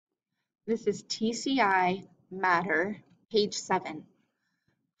This is TCI Matter Page 7.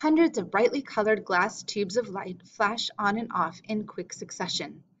 Hundreds of brightly colored glass tubes of light flash on and off in quick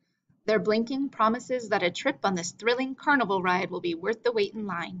succession. Their blinking promises that a trip on this thrilling carnival ride will be worth the wait in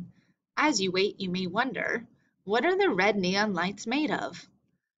line. As you wait, you may wonder, what are the red neon lights made of?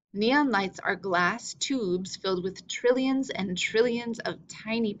 Neon lights are glass tubes filled with trillions and trillions of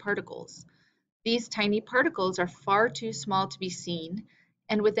tiny particles. These tiny particles are far too small to be seen,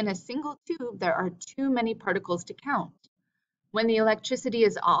 and within a single tube there are too many particles to count. When the electricity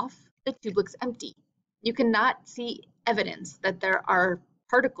is off, the tube looks empty. You cannot see evidence that there are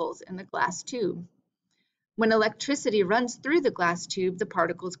particles in the glass tube. When electricity runs through the glass tube, the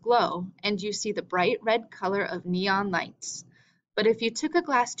particles glow, and you see the bright red color of neon lights. But if you took a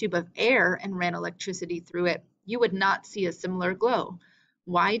glass tube of air and ran electricity through it, you would not see a similar glow.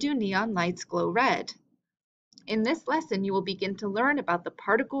 Why do neon lights glow red? In this lesson, you will begin to learn about the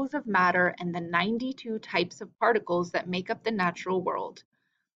particles of matter and the 92 types of particles that make up the natural world.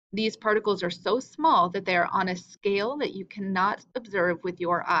 These particles are so small that they are on a scale that you cannot observe with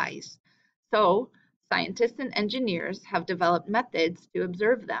your eyes. So, scientists and engineers have developed methods to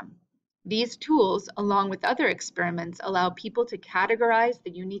observe them. These tools, along with other experiments, allow people to categorize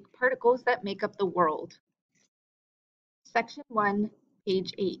the unique particles that make up the world. Section 1,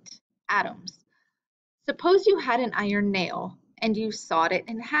 page 8, Atoms. Suppose you had an iron nail and you sawed it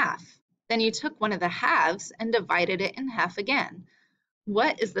in half. Then you took one of the halves and divided it in half again.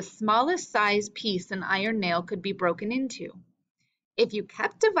 What is the smallest size piece an iron nail could be broken into? If you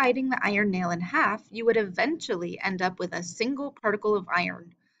kept dividing the iron nail in half, you would eventually end up with a single particle of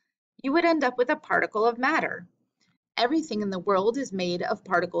iron. You would end up with a particle of matter. Everything in the world is made of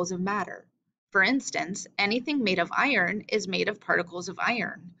particles of matter. For instance, anything made of iron is made of particles of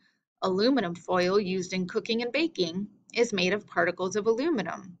iron. Aluminum foil used in cooking and baking is made of particles of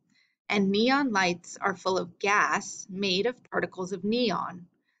aluminum. And neon lights are full of gas made of particles of neon.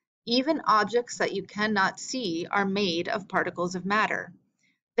 Even objects that you cannot see are made of particles of matter.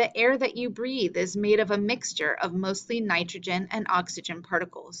 The air that you breathe is made of a mixture of mostly nitrogen and oxygen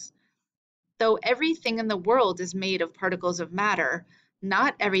particles. Though everything in the world is made of particles of matter,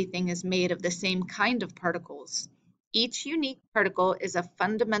 not everything is made of the same kind of particles. Each unique particle is a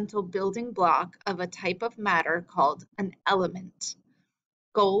fundamental building block of a type of matter called an element.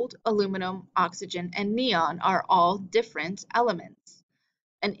 Gold, aluminum, oxygen, and neon are all different elements.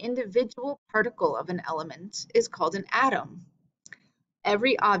 An individual particle of an element is called an atom.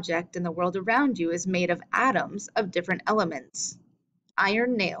 Every object in the world around you is made of atoms of different elements.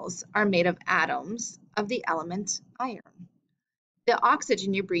 Iron nails are made of atoms of the element iron. The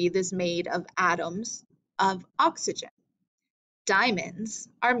oxygen you breathe is made of atoms of oxygen. Diamonds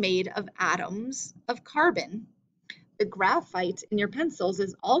are made of atoms of carbon. The graphite in your pencils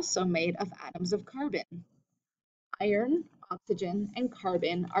is also made of atoms of carbon. Iron, oxygen, and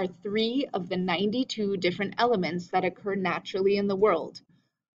carbon are 3 of the 92 different elements that occur naturally in the world.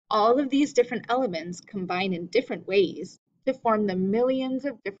 All of these different elements combine in different ways to form the millions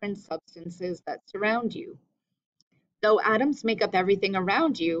of different substances that surround you. Though atoms make up everything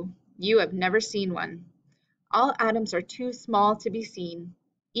around you, you have never seen one. All atoms are too small to be seen.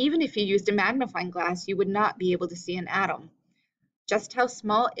 Even if you used a magnifying glass, you would not be able to see an atom. Just how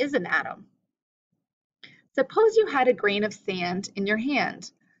small is an atom? Suppose you had a grain of sand in your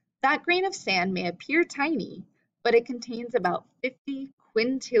hand. That grain of sand may appear tiny, but it contains about 50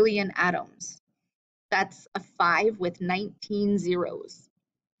 quintillion atoms. That's a 5 with 19 zeros.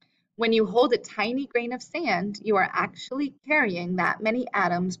 When you hold a tiny grain of sand, you are actually carrying that many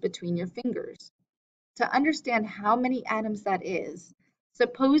atoms between your fingers. To understand how many atoms that is,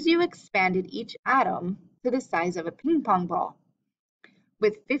 suppose you expanded each atom to the size of a ping pong ball.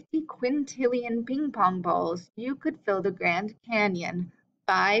 With 50 quintillion ping pong balls, you could fill the Grand Canyon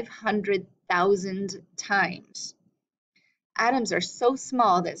 500,000 times. Atoms are so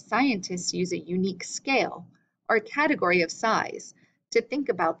small that scientists use a unique scale, or category of size, to think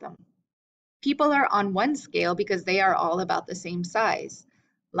about them. People are on one scale because they are all about the same size.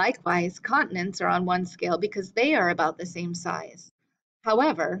 Likewise, continents are on one scale because they are about the same size.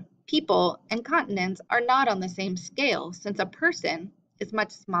 However, people and continents are not on the same scale since a person is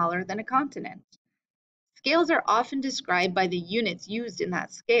much smaller than a continent. Scales are often described by the units used in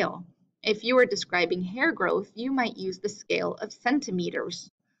that scale. If you were describing hair growth, you might use the scale of centimeters.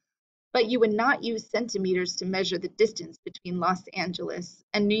 But you would not use centimeters to measure the distance between Los Angeles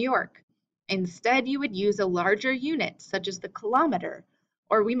and New York. Instead, you would use a larger unit, such as the kilometer,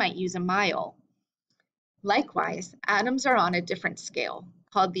 or we might use a mile. Likewise, atoms are on a different scale,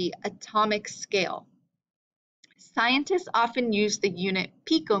 called the atomic scale. Scientists often use the unit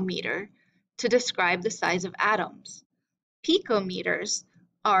picometer to describe the size of atoms. Picometers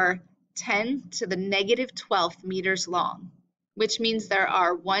are 10 to the negative 12th meters long, which means there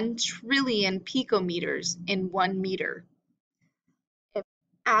are 1 trillion picometers in 1 meter. If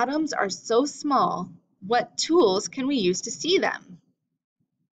atoms are so small, what tools can we use to see them?